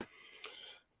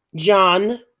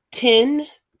John 10,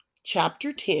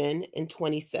 chapter 10 and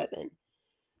 27.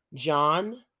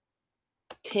 John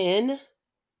 10,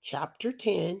 chapter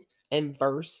 10 and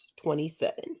verse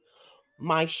 27.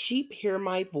 My sheep hear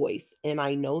my voice, and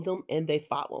I know them, and they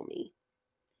follow me.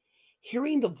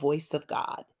 Hearing the voice of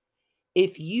God.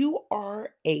 If you are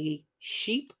a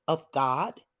sheep of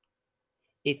God,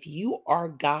 if you are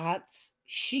God's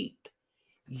sheep,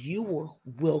 you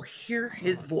will hear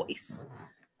his voice,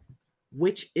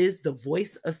 which is the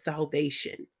voice of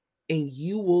salvation, and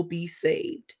you will be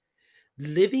saved.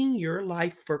 Living your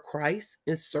life for Christ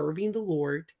and serving the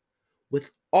Lord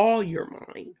with all your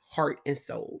mind, heart, and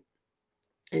soul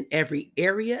in every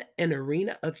area and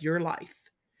arena of your life.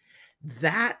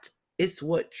 That is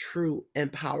what true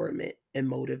empowerment and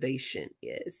motivation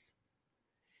is.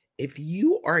 If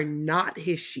you are not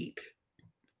his sheep,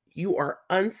 you are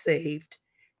unsaved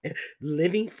and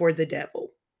living for the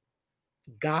devil.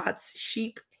 God's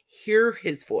sheep hear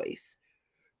his voice.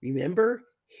 Remember,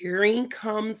 hearing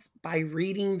comes by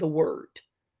reading the word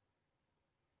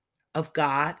of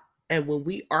God. And when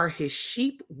we are his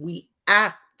sheep, we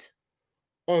act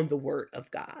on the word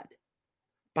of God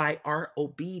by our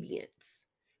obedience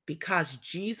because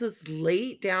Jesus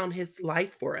laid down his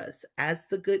life for us as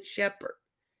the good shepherd.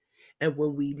 And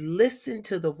when we listen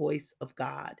to the voice of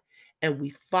God and we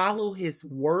follow his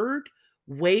word,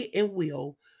 way, and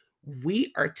will,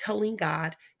 we are telling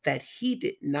God that he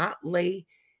did not lay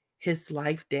his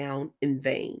life down in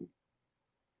vain.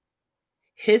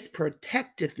 His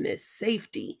protectiveness,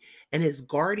 safety, and his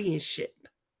guardianship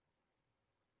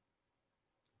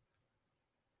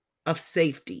of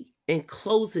safety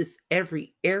encloses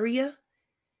every area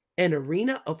and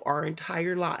arena of our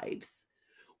entire lives.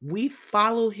 We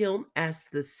follow him as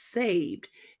the saved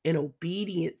in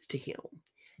obedience to him,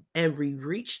 and we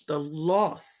reach the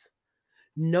lost,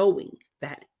 knowing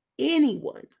that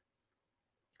anyone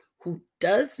who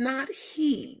does not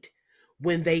heed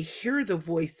when they hear the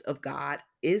voice of God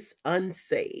is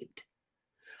unsaved.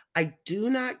 I do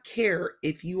not care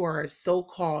if you are a so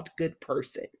called good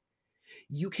person.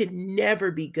 You can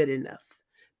never be good enough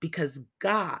because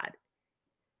God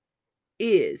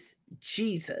is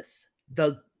Jesus,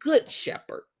 the good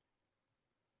shepherd.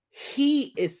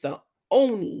 He is the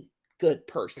only good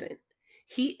person.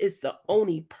 He is the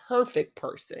only perfect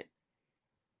person.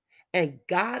 And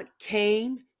God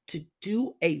came to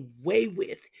do away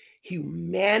with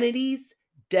humanity's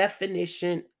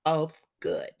definition of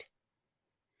good,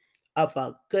 of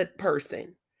a good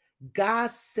person.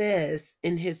 God says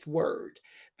in his word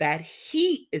that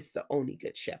he is the only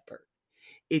good shepherd.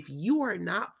 If you are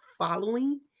not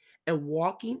following and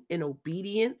walking in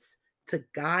obedience to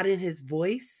God and his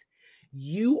voice,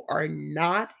 you are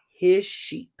not his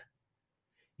sheep.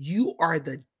 You are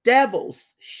the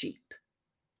devil's sheep.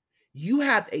 You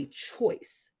have a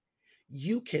choice.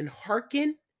 You can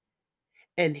hearken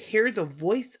and hear the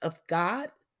voice of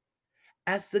God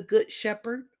as the good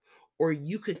shepherd, or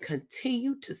you can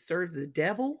continue to serve the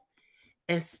devil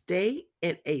and stay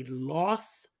in a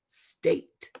lost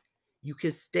state. You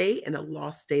can stay in a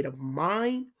lost state of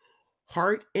mind,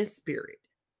 heart, and spirit.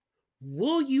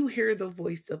 Will you hear the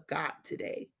voice of God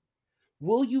today?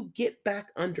 Will you get back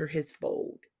under his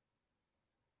fold?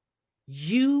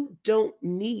 You don't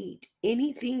need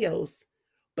anything else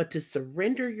but to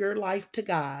surrender your life to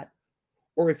God,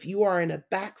 or if you are in a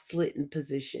backslidden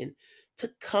position,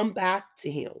 to come back to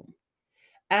him.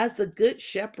 As the good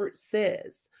shepherd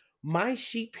says, my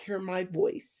sheep hear my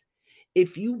voice.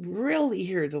 If you really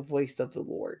hear the voice of the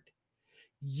Lord,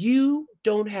 you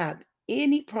don't have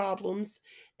any problems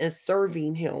in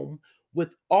serving him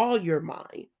with all your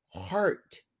mind,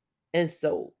 heart, and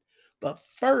soul. But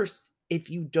first, if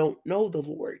you don't know the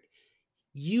Lord,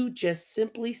 you just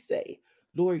simply say,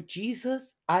 Lord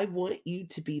Jesus, I want you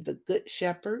to be the good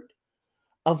shepherd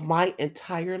of my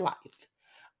entire life.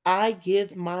 I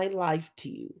give my life to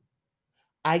you.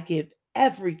 I give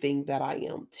everything that I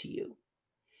am to you.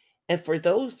 And for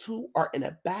those who are in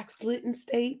a backslidden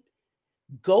state,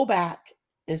 go back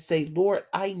and say, Lord,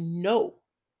 I know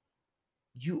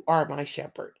you are my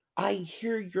shepherd. I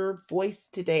hear your voice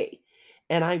today,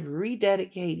 and I'm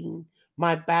rededicating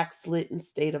my backslidden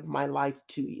state of my life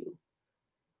to you.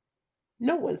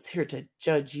 No one's here to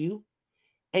judge you,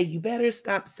 and you better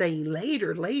stop saying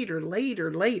later, later,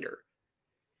 later, later.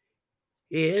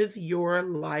 Give your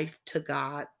life to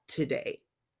God today.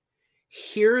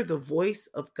 Hear the voice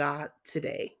of God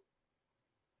today.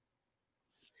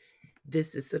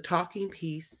 This is the Talking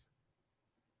Piece,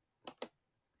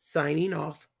 signing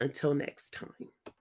off until next time.